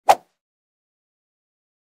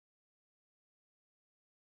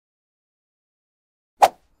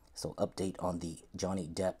So, update on the Johnny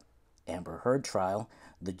Depp Amber Heard trial.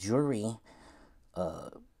 The jury,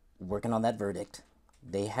 working on that verdict,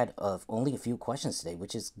 they had only a few questions today,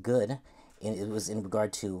 which is good. And it was in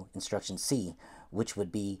regard to instruction C, which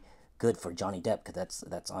would be good for Johnny Depp because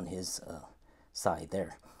that's on his side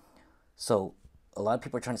there. So a lot of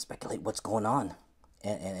people are trying to speculate what's going on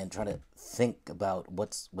and trying to think about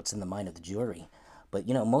what's in the mind of the jury. But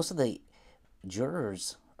most of the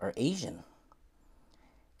jurors are Asian.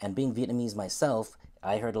 And being Vietnamese myself,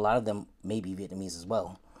 I heard a lot of them may be Vietnamese as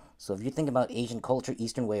well. So if you think about Asian culture,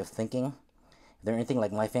 Eastern way of thinking, if they're anything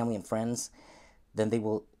like my family and friends, then they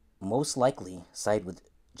will most likely side with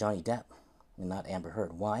Johnny Depp and not Amber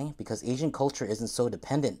Heard. Why? Because Asian culture isn't so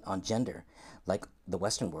dependent on gender like the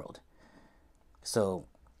Western world. So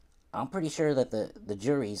I'm pretty sure that the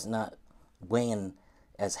jury's not weighing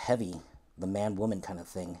as heavy the man-woman kind of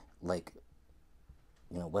thing like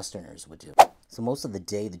Westerners would do. So most of the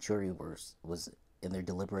day the jury was in there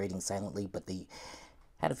deliberating silently, but they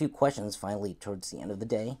had a few questions finally towards the end of the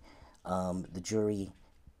day. The jury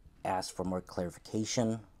asked for more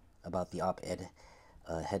clarification about the op-ed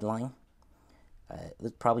headline. It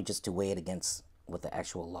was probably just to weigh it against what the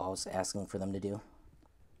actual law is asking for them to do.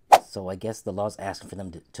 So I guess the law is asking for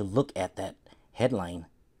them to look at that headline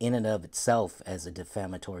in and of itself as a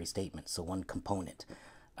defamatory statement. So one component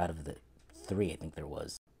out of the three I think there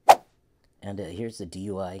was. And here's the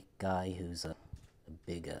DUI guy who's a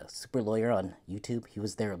big super lawyer on YouTube. He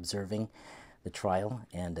was there observing the trial,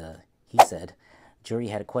 and he said, jury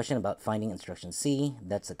had a question about finding instruction C.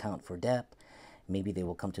 That's account for Depp. Maybe they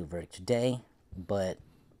will come to a verdict today, but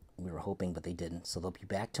we were hoping, but they didn't. So they'll be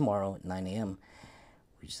back tomorrow at 9 a.m.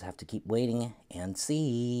 We just have to keep waiting and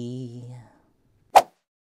see.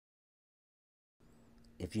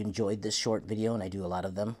 If you enjoyed this short video, and I do a lot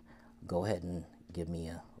of them, go ahead and give me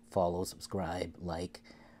a follow, subscribe, like.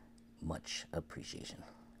 Much appreciation.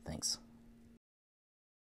 Thanks.